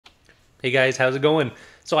Hey guys, how's it going?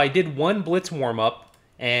 So I did one blitz warm up,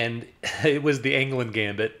 and it was the England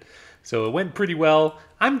Gambit. So it went pretty well.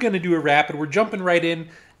 I'm gonna do a rapid. We're jumping right in,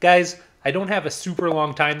 guys. I don't have a super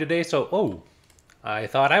long time today, so I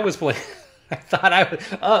thought I was playing. I thought I was.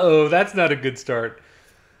 Uh-oh, that's not a good start.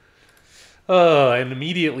 And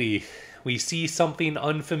immediately we see something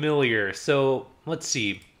unfamiliar. So let's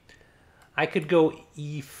see. I could go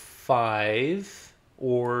e5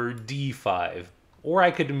 or d5, or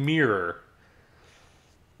I could mirror.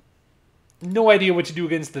 No idea what to do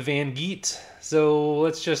against the Van Geet, so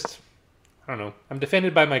let's just, I don't know. I'm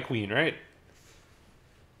defended by my queen, right?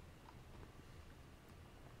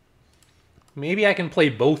 Maybe I can play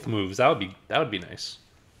both moves. That would be nice.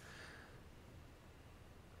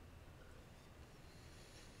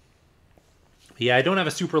 Yeah, I don't have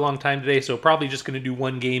a super long time today, so probably just going to do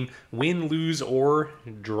one game, win, lose, or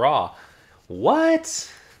draw.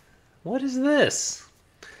 What? What is this?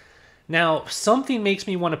 Now, something makes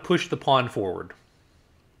me want to push the pawn forward.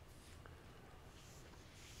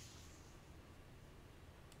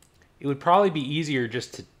 It would probably be easier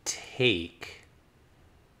just to take.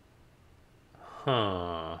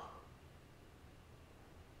 Huh.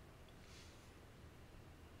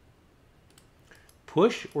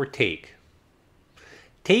 Push or take?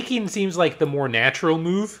 Taking seems like the more natural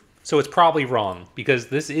move, so it's probably wrong because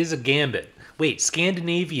this is a gambit. Wait,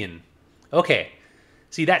 Scandinavian. Okay.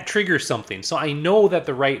 See, that triggers something. So I know that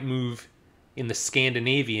the right move in the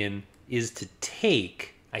Scandinavian is to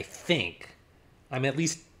take, I think. I'm at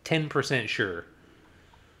least 10% sure.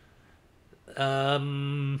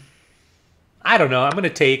 Um, I don't know. I'm going to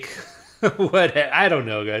take what I don't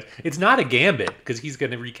know, guys. It's not a gambit because he's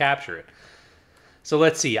going to recapture it. So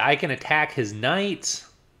let's see. I can attack his knight,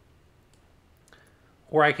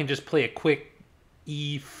 or I can just play a quick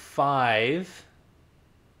e5.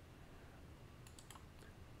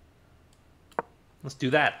 Let's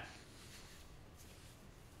do that.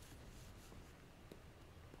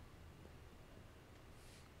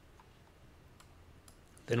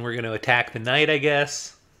 Then we're going to attack the knight, I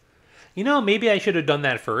guess. You know, maybe I should have done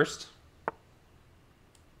that first.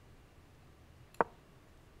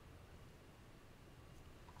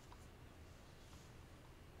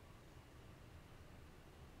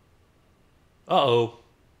 Uh-oh.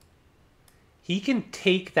 He can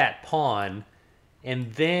take that pawn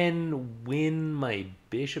and then win my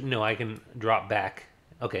bishop. No, I can drop back.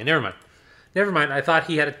 Okay, never mind. Never mind. I thought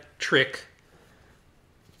he had a trick.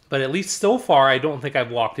 But at least so far, I don't think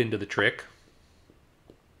I've walked into the trick.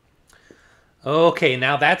 Okay,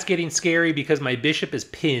 now that's getting scary because my bishop is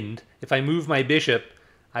pinned. If I move my bishop,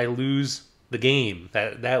 I lose the game.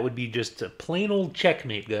 That would be just a plain old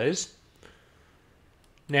checkmate, guys.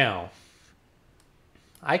 Now,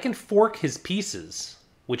 I can fork his pieces,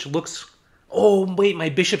 which looks... Oh, wait, my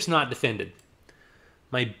bishop's not defended.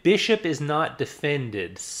 My bishop is not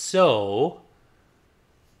defended, so...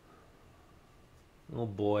 Oh,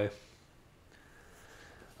 boy.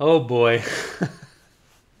 Oh, boy.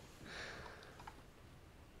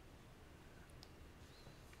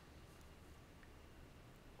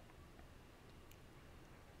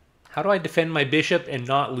 How do I defend my bishop and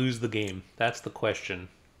not lose the game? That's the question.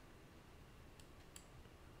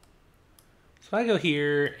 So I go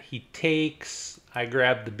here, he takes, I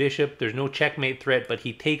grab the bishop. There's no checkmate threat, but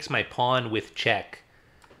he takes my pawn with check.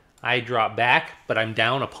 I drop back, but I'm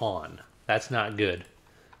down a pawn. That's not good.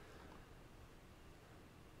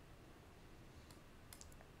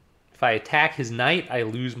 If I attack his knight, I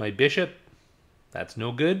lose my bishop. That's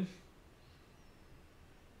no good.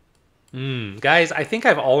 Guys, I think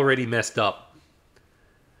I've already messed up.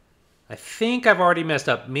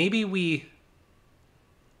 Maybe we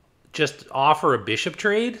just offer a bishop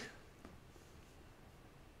trade?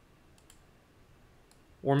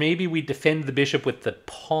 Or maybe we defend the bishop with the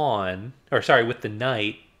pawn, or sorry, with the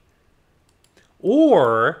knight.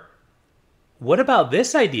 Or what about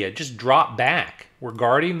this idea? Just drop back. We're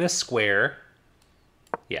guarding this square.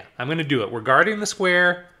 Yeah, I'm going to do it. We're guarding the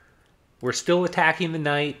square. We're still attacking the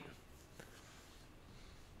knight.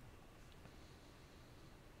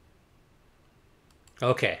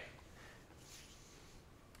 Okay.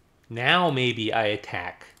 Now maybe I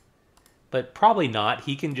attack. But probably not.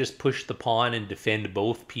 He can just push the pawn and defend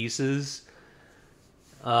both pieces.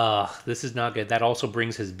 This is not good. That also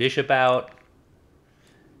brings his bishop out.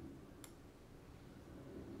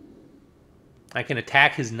 I can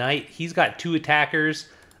attack his knight. He's got two attackers.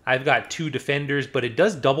 I've got two defenders, but it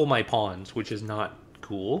does double my pawns, which is not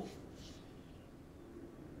cool.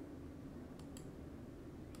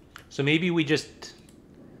 So maybe we just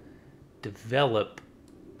develop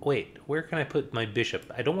Wait, where can I put my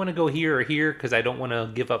bishop? I don't want to go here or here because I don't want to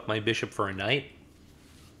give up my bishop for a knight.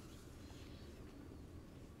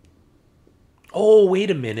 Oh, wait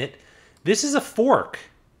a minute. This is a fork.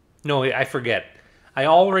 No, I forget. I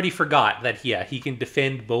already forgot that, yeah, he can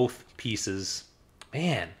defend both pieces.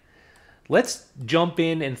 Man, let's jump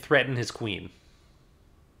in and threaten his queen.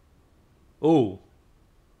 Oh.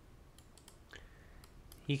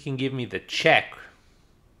 He can give me the check.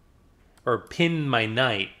 Or pin my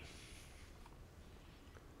knight.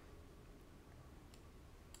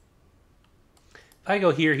 If I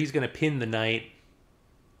go here, he's going to pin the knight.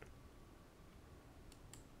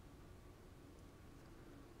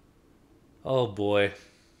 Oh boy.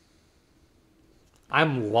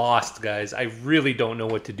 I'm lost, guys. I really don't know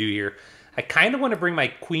what to do here. I kind of want to bring my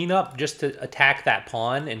queen up just to attack that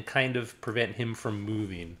pawn and kind of prevent him from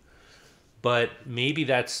moving. But maybe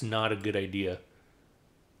that's not a good idea.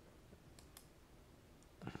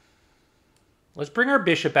 Let's bring our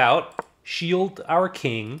bishop out, shield our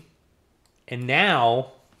king, and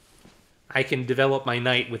now I can develop my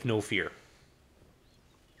knight with no fear.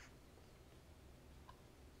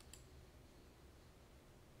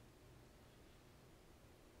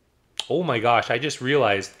 Oh my gosh, I just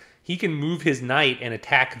realized he can move his knight and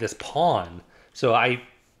attack this pawn. So I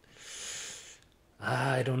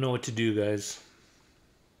don't know what to do, guys.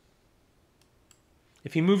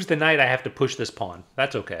 If he moves the knight, I have to push this pawn.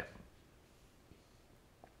 That's okay.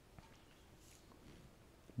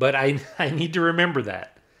 But I need to remember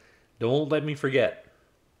that. Don't let me forget.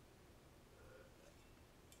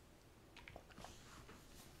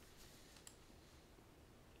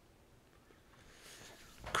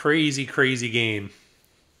 Crazy, crazy game.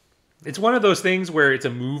 It's one of those things where it's a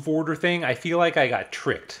move order thing. I feel like I got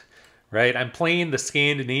tricked, right? I'm playing the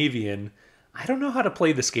Scandinavian. I don't know how to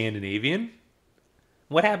play the Scandinavian.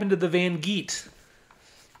 What happened to the Van Geet?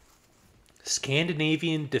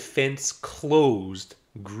 Scandinavian Defense Closed.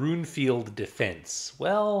 Grunfield Defense.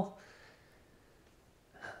 Well,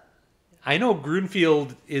 I know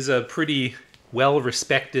Grunfield is a pretty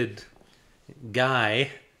well-respected guy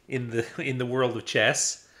in the world of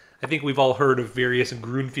chess. I think we've all heard of various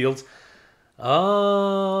Grunfields.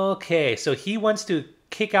 Okay, so he wants to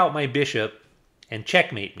kick out my bishop and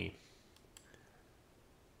checkmate me.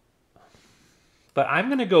 But I'm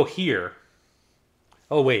going to go here.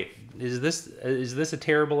 Oh wait, is this a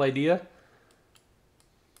terrible idea?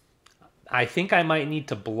 I think I might need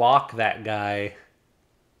to block that guy.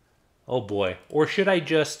 Oh boy. Or should I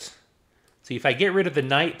just... See, if I get rid of the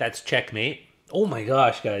knight, that's checkmate. Oh my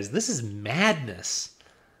gosh, guys. This is madness.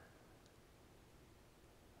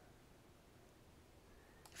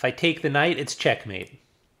 If I take the knight, it's checkmate.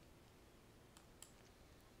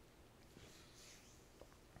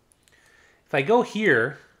 If I go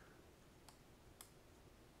here...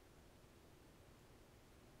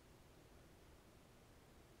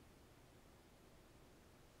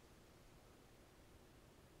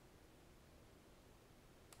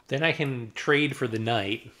 Then I can trade for the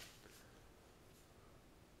knight.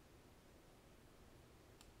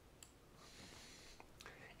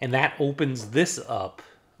 And that opens this up.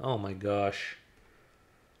 Oh my gosh.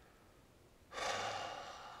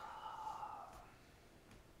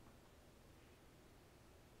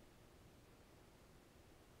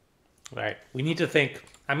 All right, we need to think.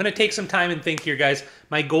 I'm going to take some time and think here, guys.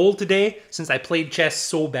 My goal today, since I played chess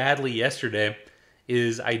so badly yesterday,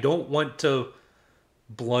 is I don't want to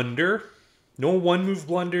blunder. No one-move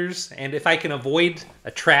blunders. And if I can avoid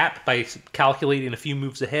a trap by calculating a few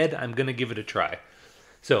moves ahead, I'm going to give it a try.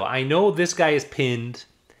 So I know this guy is pinned.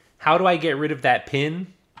 How do I get rid of that pin?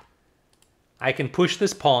 I can push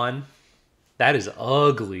this pawn. That is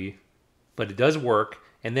ugly, but it does work.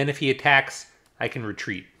 And then if he attacks, I can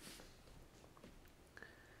retreat.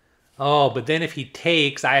 Oh, but then if he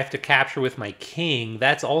takes, I have to capture with my king.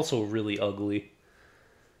 That's also really ugly.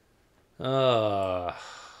 Not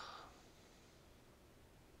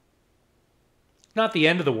the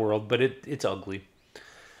end of the world, but it's ugly.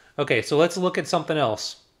 Okay, so let's look at something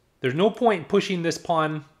else. There's no point in pushing this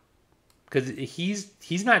pawn because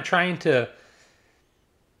he's not trying to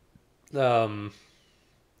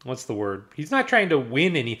what's the word? He's not trying to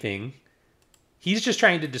win anything. He's just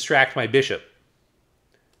trying to distract my bishop.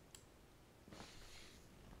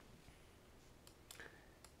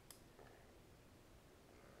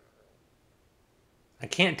 I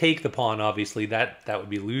can't take the pawn, obviously. That would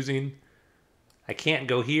be losing. I can't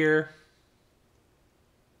go here.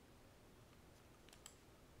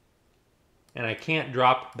 And I can't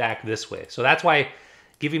drop back this way. So that's why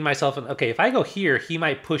giving myself an... Okay, if I go here, he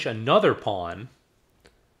might push another pawn.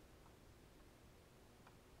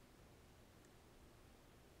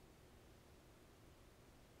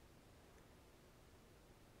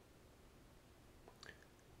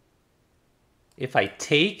 if I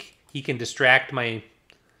take, he can distract my...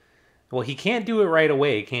 Well, he can't do it right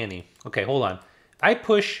away, can he? Okay, hold on. If I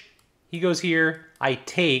push, he goes here, I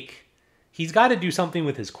take. He's got to do something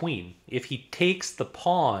with his queen. If he takes the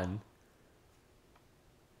pawn,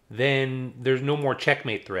 then there's no more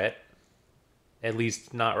checkmate threat. At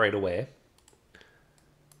least not right away.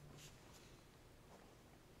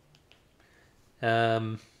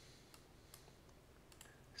 So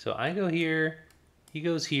I go here, he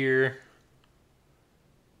goes here.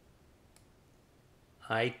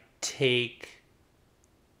 I take.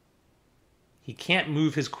 He can't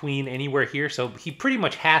move his queen anywhere here, so he pretty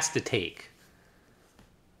much has to take.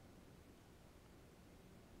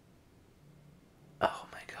 Oh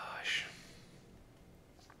my gosh.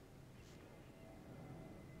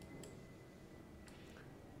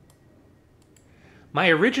 My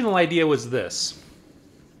original idea was this.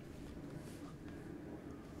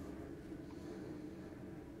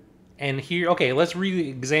 And here, okay, let's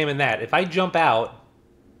re-examine that. If I jump out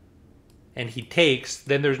and he takes,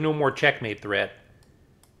 then there's no more checkmate threat.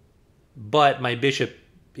 But my bishop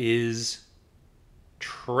is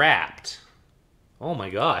trapped. Oh my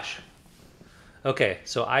gosh. Okay,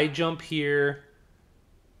 so I jump here.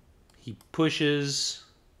 He pushes.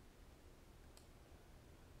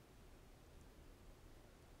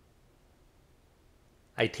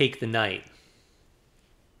 I take the knight.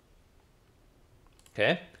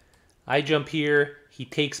 Okay. I jump here. He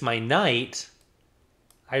takes my knight.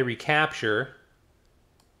 I recapture.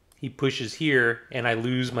 He pushes here, and I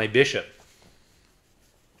lose my bishop.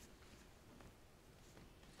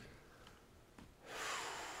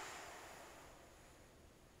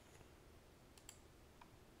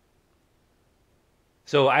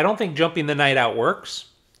 So I don't think jumping the knight out works.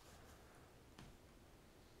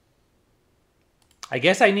 I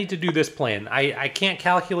guess I need to do this plan. I can't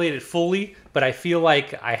calculate it fully, but I feel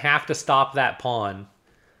like I have to stop that pawn.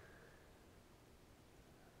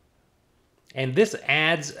 And this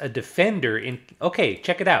adds a defender in... Okay,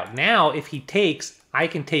 check it out. Now, if he takes, I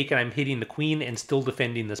can take and I'm hitting the queen and still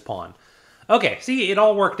defending this pawn. Okay, see, it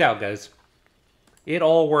all worked out, guys. It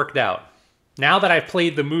all worked out. Now that I've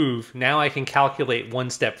played the move, now I can calculate one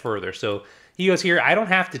step further. So he goes here. I don't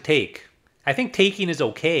have to take. I think taking is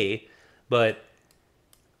okay, but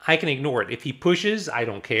I can ignore it. If he pushes, I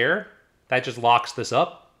don't care. That just locks this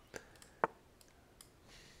up.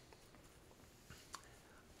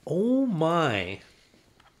 Oh my.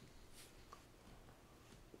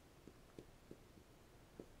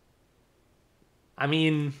 I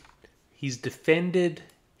mean, he's defended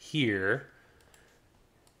here.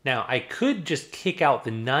 Now, I could just kick out the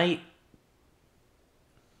knight.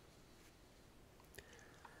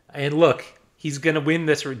 And look, he's going to win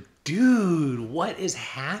this. Dude, what is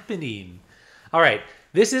happening? All right,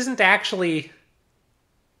 this isn't actually...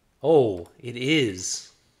 Oh, it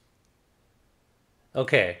is.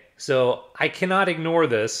 Okay, so I cannot ignore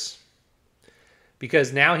this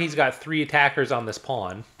because now he's got 3 attackers on this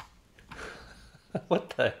pawn.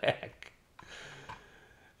 What the heck?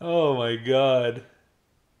 Oh my god.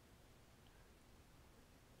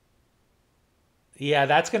 Yeah,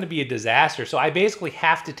 that's going to be a disaster. So I basically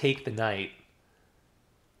have to take the knight.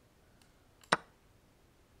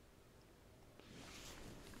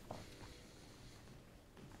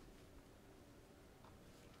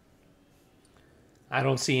 I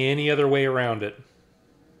don't see any other way around it.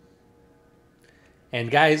 And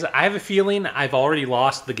guys, I have a feeling I've already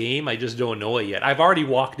lost the game. I just don't know it yet. I've already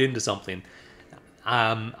walked into something.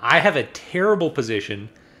 I have a terrible position.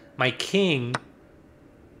 My king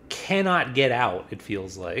cannot get out, it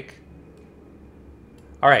feels like.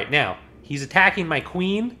 All right, now, he's attacking my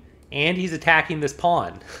queen, and he's attacking this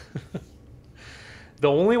pawn. The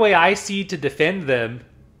only way I see to defend them...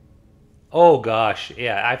 Oh, gosh.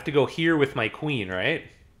 Yeah, I have to go here with my queen, right?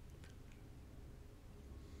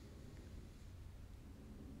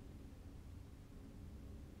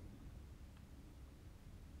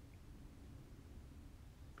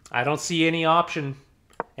 I don't see any option.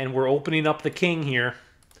 And we're opening up the king here.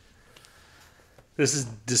 This is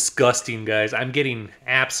disgusting, guys. I'm getting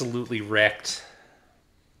absolutely wrecked.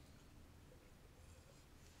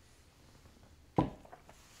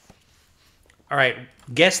 All right,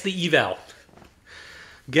 guess the eval.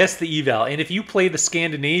 Guess the eval. And if you play the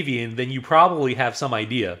Scandinavian, then you probably have some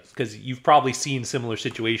idea, because you've probably seen similar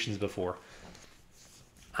situations before.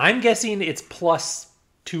 I'm guessing it's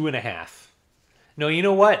 +2.5. No, you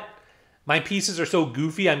know what? My pieces are so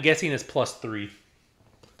goofy, I'm guessing it's +3.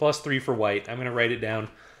 +3 for white. I'm going to write it down.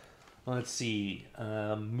 Let's see.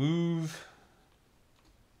 Move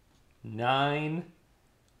 9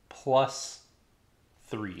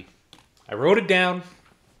 +3. I wrote it down.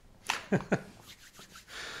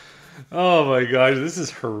 Oh my gosh, this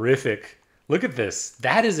is horrific. Look at this.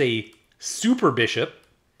 That is a super bishop.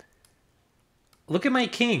 Look at my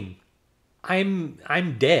king. I'm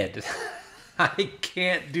dead. I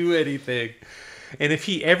can't do anything. And if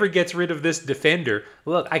he ever gets rid of this defender,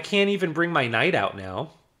 look, I can't even bring my knight out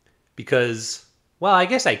now because, well, I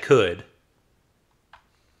guess I could.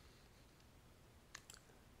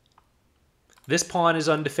 This pawn is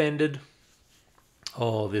undefended.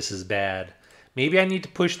 Oh, this is bad. Maybe I need to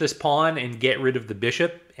push this pawn and get rid of the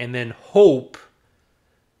bishop and then hope,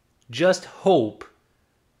 just hope,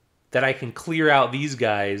 that I can clear out these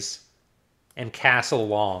guys and castle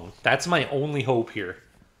long. That's my only hope here.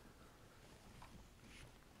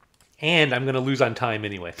 And I'm going to lose on time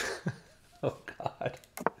anyway. Oh, God.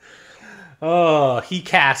 Oh, he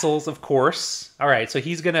castles, of course. All right, so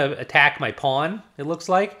he's going to attack my pawn, it looks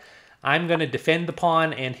like. I'm going to defend the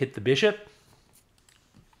pawn and hit the bishop.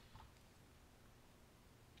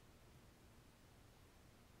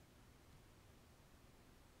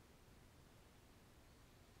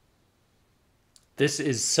 This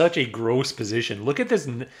is such a gross position. Look at this.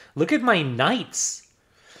 Look at my knights.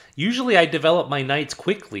 Usually I develop my knights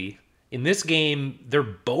quickly. In this game, they're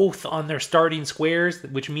both on their starting squares,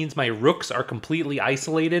 which means my rooks are completely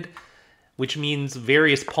isolated, which means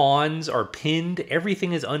various pawns are pinned.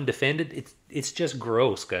 Everything is undefended. It's just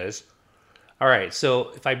gross, guys. All right, so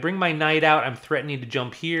if I bring my knight out, I'm threatening to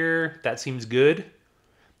jump here. That seems good.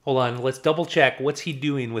 Hold on, let's double check. What's he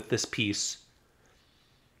doing with this piece?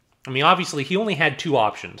 I mean, obviously, he only had two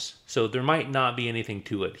options, so there might not be anything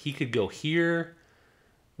to it. He could go here,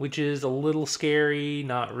 which is a little scary.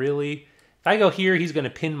 Not really. If I go here, he's going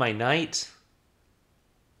to pin my knight.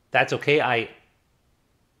 That's okay.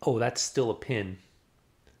 Oh, that's still a pin.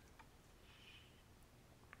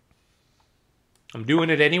 I'm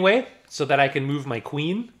doing it anyway so that I can move my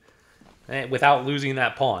queen without losing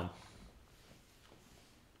that pawn.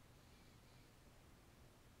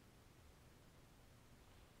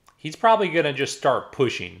 He's probably going to just start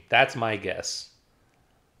pushing. That's my guess.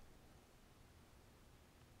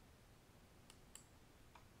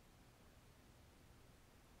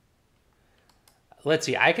 Let's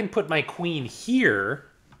see. I can put my queen here,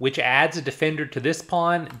 which adds a defender to this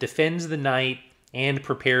pawn, defends the knight, and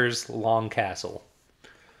prepares long castle.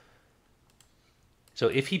 So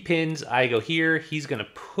if he pins, I go here. He's going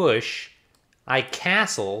to push. I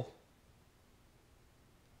castle.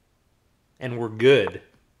 And we're good.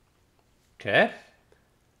 Okay.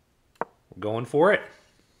 We're going for it.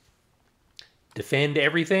 Defend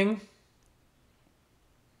everything.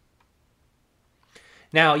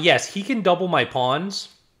 Now, yes, he can double my pawns,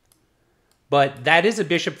 but that is a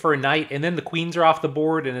bishop for a knight, and then the queens are off the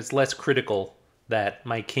board, and it's less critical that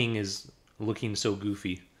my king is looking so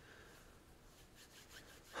goofy.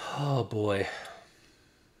 Oh, boy.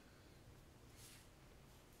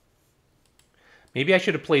 Maybe I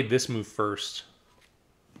should have played this move first.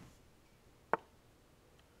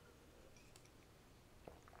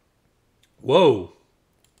 Whoa.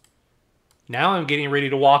 Now I'm getting ready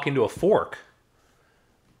to walk into a fork.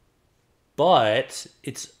 But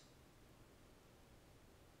it's...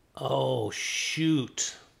 Oh,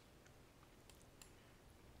 shoot.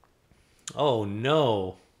 Oh,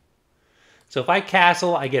 no. So if I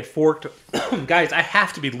castle, I get forked. Guys, I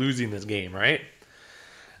have to be losing this game, right?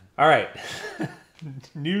 All right.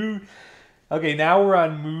 Okay, now we're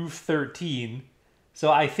on move 13.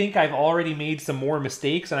 So I think I've already made some more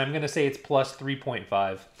mistakes, and I'm going to say it's plus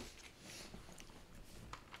 3.5.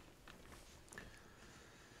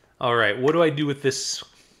 All right, what do I do with this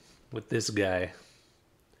guy?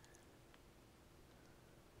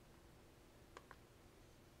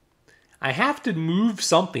 I have to move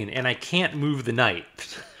something, and I can't move the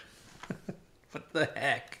knight. What the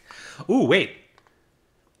heck? Ooh, wait.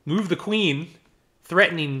 Move the queen,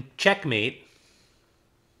 threatening checkmate.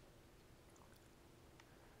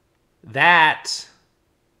 That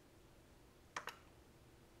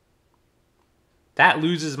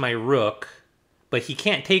loses my rook, but he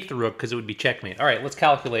can't take the rook because it would be checkmate. All right, let's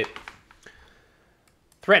calculate.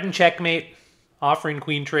 Threaten checkmate, offering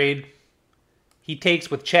queen trade. He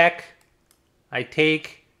takes with check. I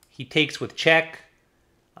take. He takes with check.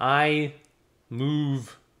 I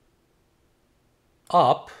move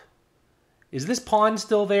up. Is this pawn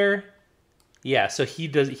still there? Yeah, so he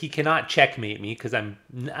cannot checkmate me because I'm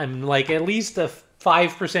like at least a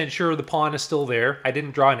 5% sure the pawn is still there. I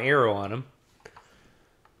didn't draw an arrow on him.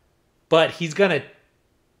 But he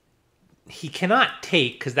cannot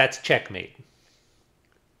take because that's checkmate.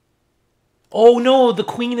 Oh no, the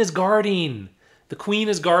queen is guarding. The queen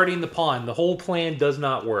is guarding the pawn. The whole plan does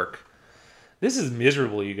not work. This is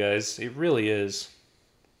miserable, you guys. It really is.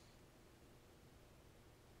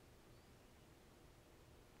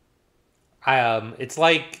 It's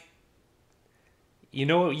like, you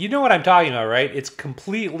know what I'm talking about, right? It's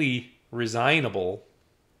completely resignable,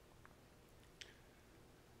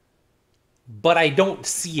 but I don't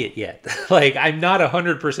see it yet. Like, I'm not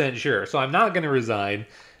 100% sure, so I'm not going to resign,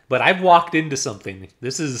 but I've walked into something.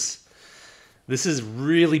 This is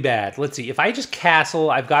really bad. Let's see. If I just castle,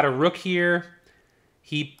 I've got a rook here.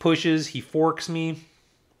 He pushes, he forks me.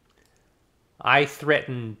 I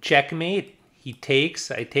threaten checkmate. He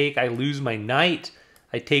takes, I take, I lose my knight.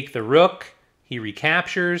 I take the rook. He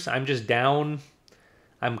recaptures. I'm just down.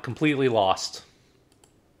 I'm completely lost.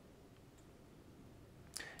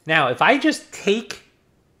 Now, if I just take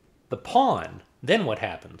the pawn, then what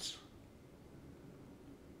happens?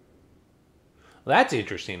 Well, that's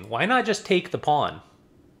interesting. Why not just take the pawn?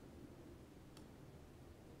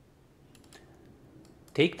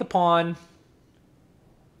 Take the pawn.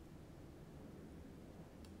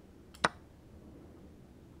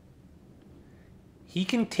 He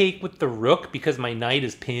can take with the rook because my knight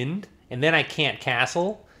is pinned, and then I can't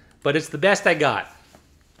castle, but it's the best I got.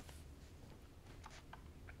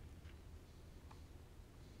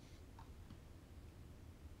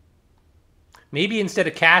 Maybe instead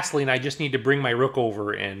of castling, I just need to bring my rook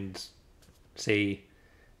over and say,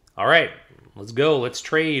 all right, let's go, let's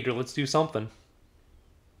trade, or let's do something.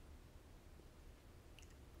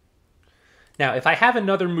 Now, if I have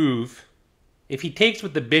another move, if he takes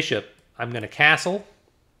with the bishop, I'm going to castle.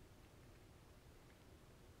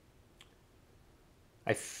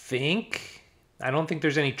 I don't think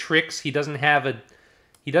there's any tricks. He doesn't have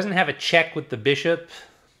a check with the bishop.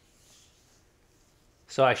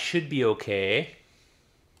 So I should be okay.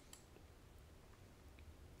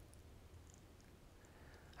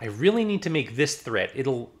 I really need to make this threat.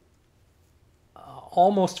 It'll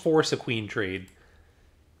almost force a queen trade.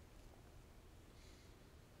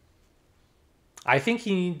 I think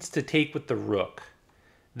he needs to take with the rook.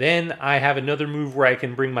 Then I have another move where I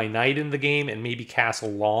can bring my knight in the game and maybe castle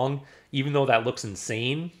long, even though that looks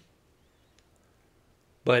insane.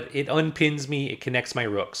 But it unpins me, it connects my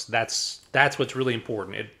rooks. That's what's really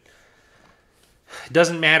important. It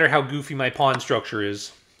doesn't matter how goofy my pawn structure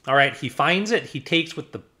is. All right, he finds it, he takes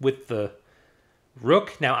with the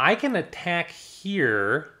rook. Now I can attack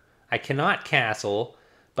here. I cannot castle,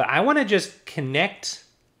 but I want to just connect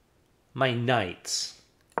my knights.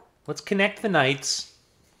 Let's connect the knights.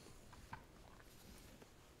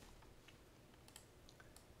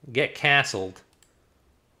 Get castled.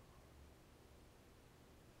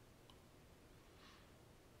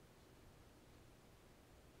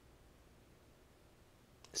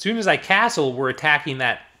 As soon as I castle, we're attacking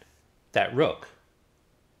that rook.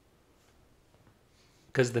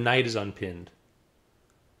 Because the knight is unpinned.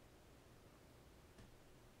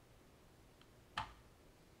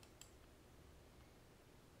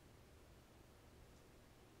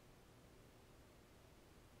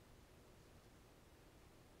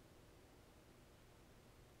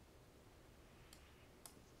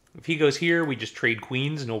 If he goes here, we just trade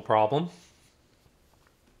queens, no problem.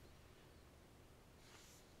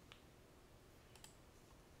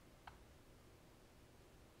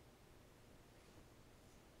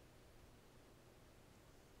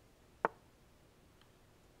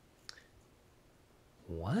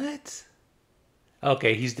 What?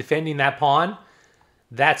 Okay, he's defending that pawn.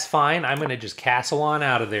 That's fine. I'm going to just castle on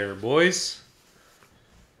out of there, boys.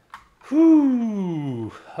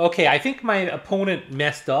 Whew. Okay, I think my opponent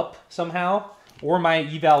messed up somehow, or my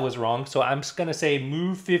eval was wrong. So I'm just going to say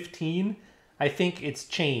move 15. I think it's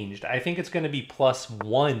changed. I think it's going to be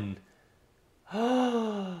 +1.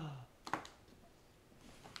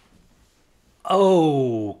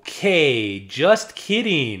 Okay, just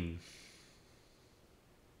kidding.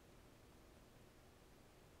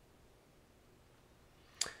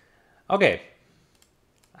 Okay,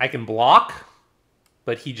 I can block,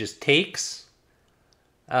 but he just takes.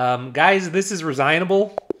 Guys, this is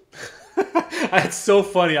resignable. That's so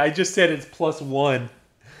funny. I just said it's +1.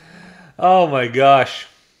 Oh my gosh.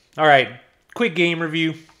 All right, quick game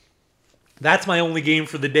review. That's my only game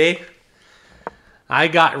for the day. I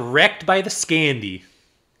got wrecked by the Scandi.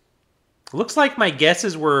 Looks like my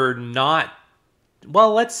guesses were not...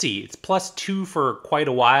 Well, let's see. It's +2 for quite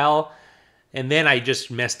a while. And then I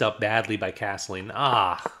just messed up badly by castling.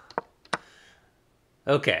 Ah.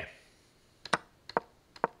 Okay.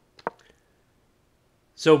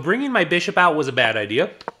 So bringing my bishop out was a bad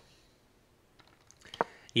idea.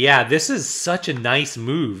 Yeah, this is such a nice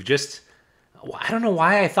move. Just, I don't know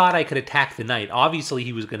why I thought I could attack the knight. Obviously,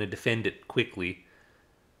 he was going to defend it quickly.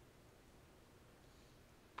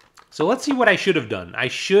 So let's see what I should have done. I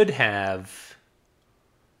should have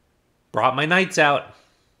brought my knights out.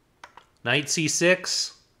 Knight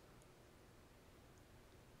c6.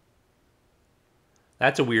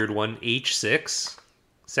 That's a weird one. h6.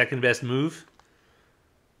 Second best move.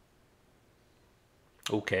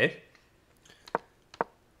 Okay.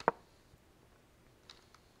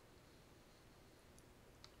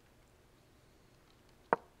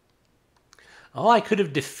 Oh, I could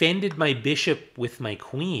have defended my bishop with my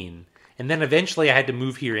queen. And then eventually I had to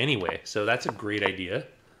move here anyway. So that's a great idea.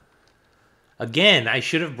 Again, I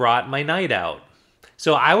should have brought my knight out.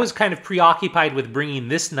 So I was kind of preoccupied with bringing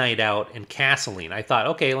this knight out and castling. I thought,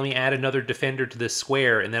 okay, let me add another defender to this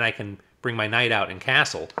square, and then I can bring my knight out and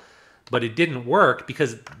castle. But it didn't work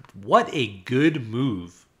because what a good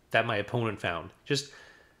move that my opponent found. Just,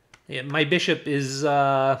 my bishop is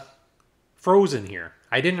frozen here.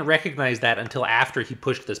 I didn't recognize that until after he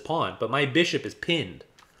pushed this pawn, but my bishop is pinned.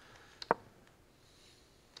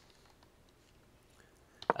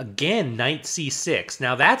 Again, knight c6.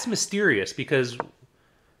 Now that's mysterious because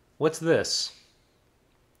what's this?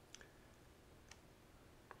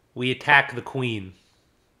 We attack the queen.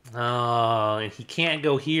 Oh, and he can't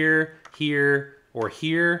go here, here, or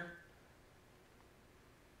here.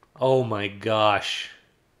 Oh my gosh.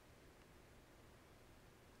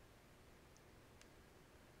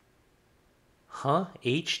 Huh?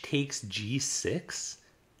 H takes g6?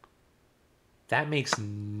 That makes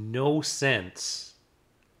no sense.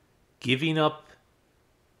 Giving up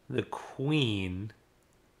the queen.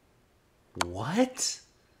 What?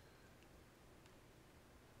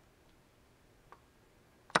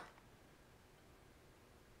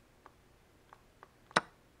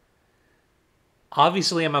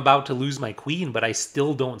 Obviously, I'm about to lose my queen, but I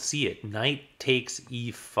still don't see it. Knight takes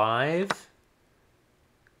e5.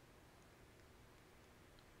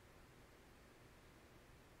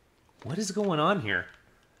 What is going on here?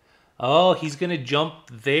 Oh, he's going to jump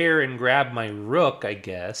there and grab my rook, I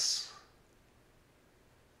guess.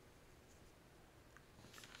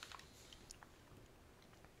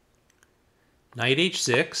 Knight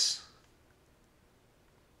h6.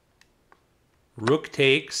 Rook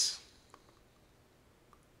takes.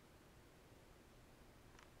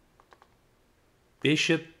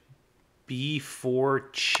 Bishop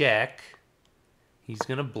b4 check. He's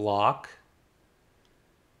going to block.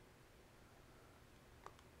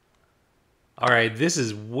 All right, this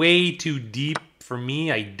is way too deep for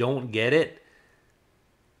me. I don't get it.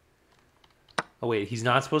 Oh, wait, he's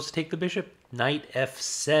not supposed to take the bishop? Knight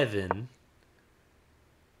f7.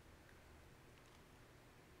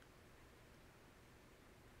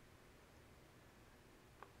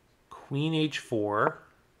 Queen h4.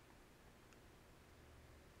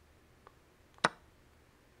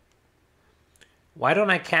 Why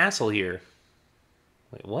don't I castle here?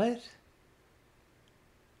 Wait, what?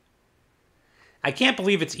 I can't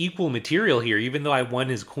believe it's equal material here, even though I won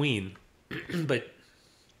his queen. But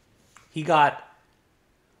he got...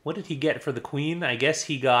 What did he get for the queen? I guess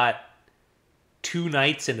he got 2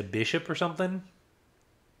 knights and a bishop or something.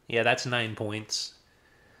 Yeah, that's 9 points.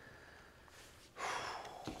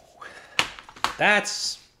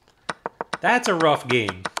 That's a rough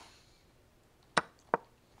game.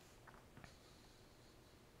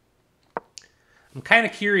 I'm kind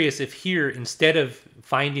of curious if here, instead of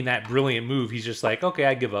finding that brilliant move, he's just like, okay,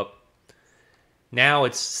 I give up. Now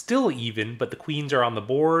it's still even, but the queens are on the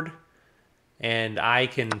board, and I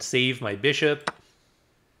can save my bishop.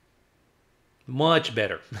 Much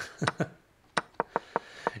better.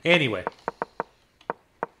 Anyway.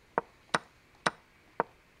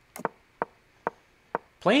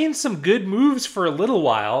 Playing some good moves for a little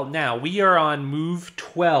while. Now, we are on move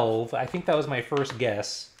 12. I think that was my first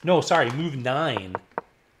guess. No, sorry, move 9.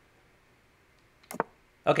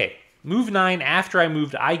 Okay, move 9. After I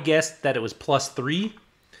moved, I guessed that it was +3.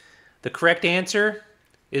 The correct answer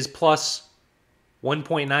is plus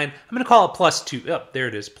 1.9. I'm going to call it +2. Oh, there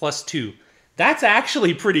it is, +2. That's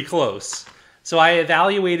actually pretty close. So I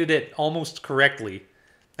evaluated it almost correctly.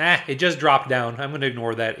 It just dropped down. I'm going to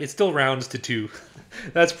ignore that. It still rounds to 2.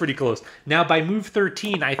 That's pretty close. Now, by move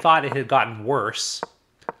 13, I thought it had gotten worse.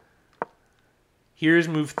 Here's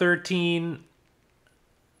move 13.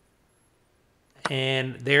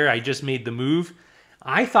 And there, I just made the move.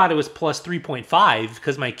 I thought it was plus 3.5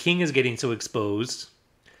 because my king is getting so exposed.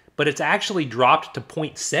 But it's actually dropped to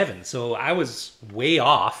 0.7. So I was way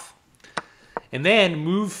off. And then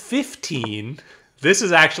move 15. This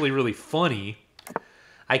is actually really funny.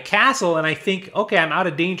 I castle and I think, okay, I'm out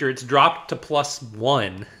of danger. It's dropped to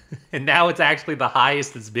 +1. And now it's actually the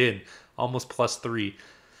highest it's been. Almost +3.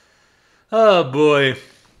 Oh, boy.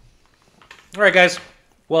 All right, guys.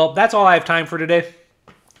 Well, that's all I have time for today.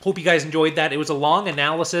 Hope you guys enjoyed that. It was a long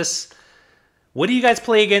analysis. What do you guys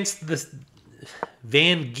play against this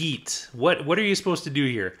Van Geet? What are you supposed to do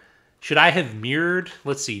here? Should I have mirrored?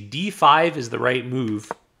 Let's see. D5 is the right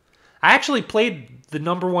move. I actually played the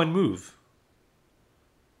 #1 move.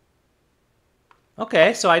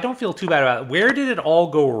 Okay, so I don't feel too bad about it. Where did it all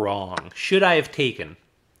go wrong? Should I have taken?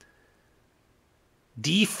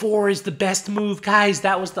 D4 is the best move. Guys,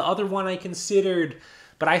 that was the other one I considered.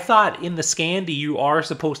 But I thought in the Scandi you are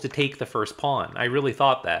supposed to take the first pawn. I really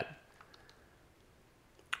thought that.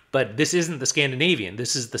 But this isn't the Scandinavian.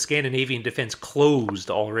 This is the Scandinavian defense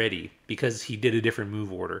closed already because he did a different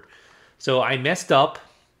move order. So I messed up.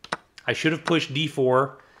 I should have pushed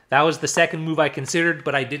D4. That was the second move I considered,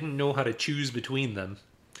 but I didn't know how to choose between them.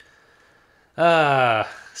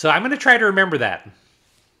 So I'm going to try to remember that.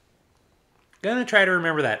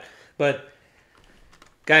 But,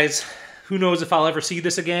 guys, who knows if I'll ever see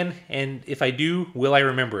this again, and if I do, will I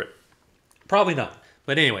remember it? Probably not.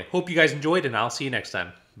 But anyway, hope you guys enjoyed, and I'll see you next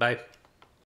time. Bye.